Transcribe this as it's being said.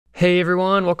Hey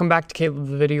everyone, welcome back to Caleb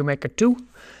the Video Maker 2.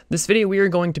 This video we are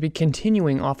going to be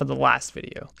continuing off of the last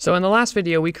video. So in the last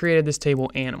video we created this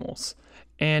table animals.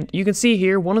 And you can see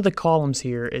here one of the columns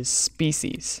here is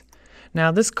species.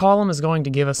 Now this column is going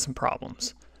to give us some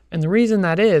problems. And the reason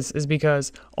that is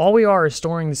because all we are is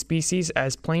storing the species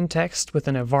as plain text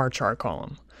within a varchar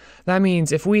column. That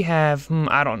means if we have,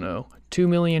 I don't know, 2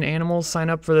 million animals sign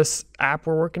up for this app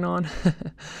we're working on,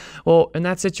 well, in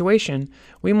that situation,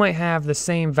 we might have the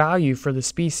same value for the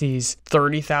species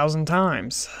 30,000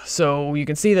 times. So you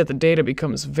can see that the data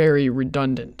becomes very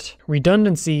redundant.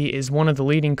 Redundancy is one of the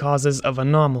leading causes of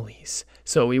anomalies,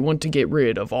 so we want to get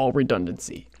rid of all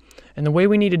redundancy. And the way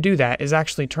we need to do that is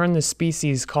actually turn the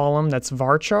species column that's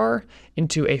varchar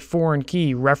into a foreign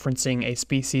key referencing a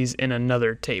species in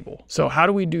another table. So how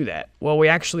do we do that? Well, we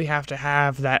actually have to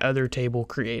have that other table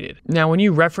created. Now when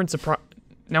you reference a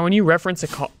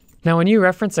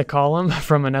column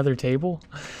from another table,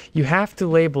 you have to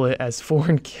label it as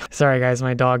foreign key. Sorry guys,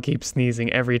 my dog keeps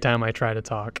sneezing every time I try to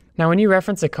talk. Now when you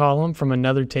reference a column from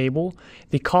another table,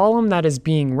 the column that is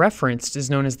being referenced is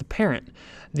known as the parent.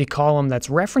 The column that's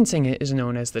referencing it is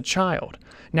known as the child.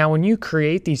 Now when you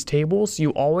create these tables, you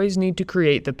always need to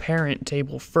create the parent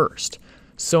table first.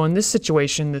 So in this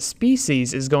situation, the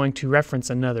species is going to reference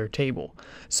another table.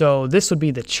 So this would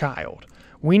be the child.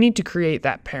 We need to create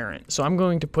that parent, so I'm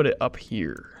going to put it up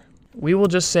here. We will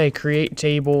just say create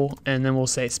table, and then we'll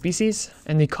say species.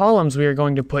 And the columns we are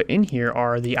going to put in here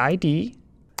are the ID,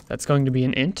 that's going to be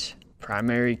an int,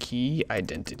 primary key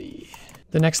identity.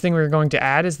 The next thing we're going to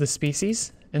add is the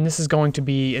species, and this is going to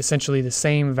be essentially the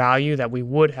same value that we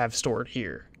would have stored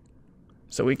here.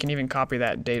 So we can even copy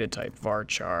that data type,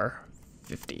 varchar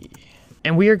 50.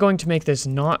 And we are going to make this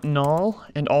not null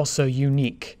and also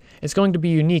unique. It's going to be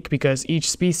unique because each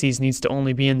species needs to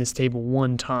only be in this table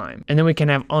one time, and then we can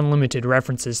have unlimited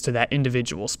references to that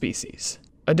individual species.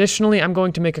 Additionally, I'm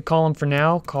going to make a column for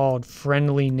now called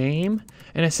friendly name,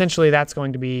 and essentially that's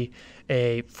going to be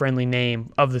a friendly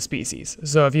name of the species.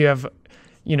 So if you have,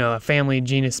 a family,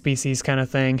 genus, species kind of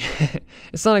thing,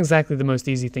 it's not exactly the most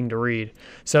easy thing to read.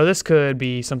 So this could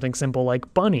be something simple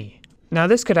like bunny. Now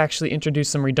this could actually introduce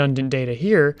some redundant data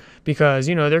here because,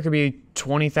 there could be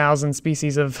 20,000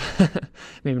 species of,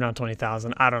 maybe not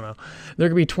 20,000, I don't know. There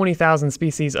could be 20,000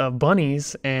 species of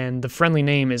bunnies and the friendly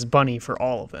name is bunny for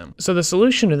all of them. So the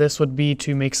solution to this would be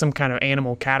to make some kind of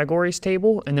animal categories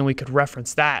table, and then we could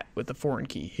reference that with the foreign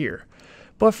key here.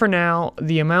 But for now,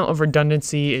 the amount of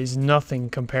redundancy is nothing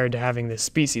compared to having this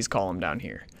species column down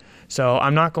here. So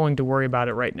I'm not going to worry about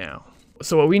it right now.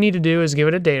 So what we need to do is give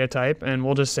it a data type, and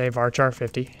we'll just say varchar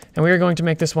 50. And we are going to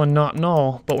make this one not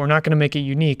null, but we're not going to make it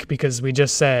unique because we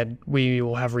just said we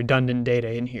will have redundant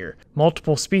data in here.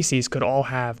 Multiple species could all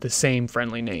have the same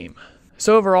friendly name.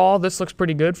 So overall, this looks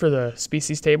pretty good for the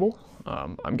species table.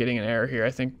 I'm getting an error here,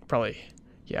 I think probably,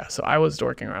 yeah, so I was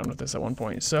dorking around with this at one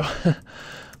point. So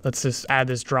let's just add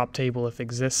this drop table if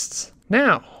exists.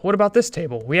 Now, what about this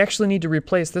table? We actually need to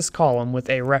replace this column with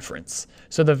a reference.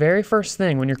 So the very first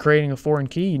thing when you're creating a foreign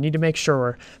key, you need to make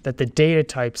sure that the data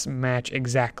types match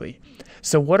exactly.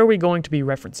 So what are we going to be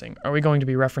referencing? Are we going to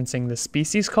be referencing the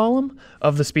species column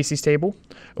of the species table,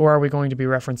 or are we going to be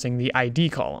referencing the ID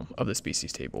column of the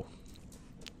species table?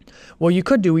 Well, you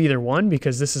could do either one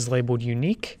because this is labeled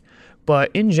unique,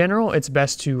 but in general, it's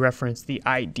best to reference the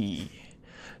ID.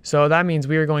 So that means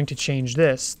we are going to change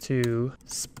this to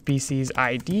species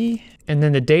ID, and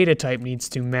then the data type needs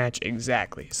to match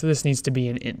exactly. So this needs to be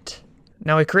an int.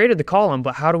 Now we created the column,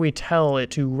 but how do we tell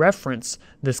it to reference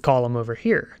this column over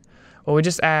here? Well, we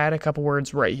just add a couple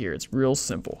words right here. It's real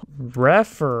simple.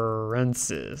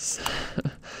 References.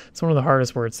 It's one of the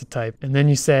hardest words to type. And then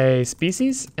you say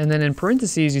species, and then in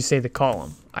parentheses you say the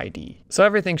column, ID. So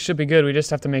everything should be good. We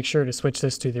just have to make sure to switch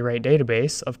this to the right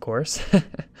database, of course.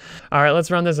 All right,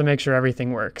 let's run this and make sure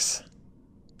everything works.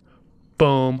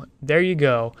 Boom, there you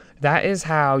go. That is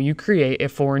how you create a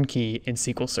foreign key in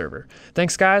SQL Server.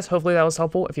 Thanks guys, hopefully that was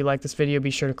helpful. If you like this video,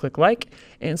 be sure to click like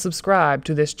and subscribe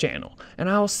to this channel. And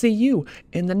I will see you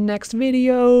in the next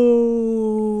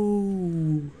video.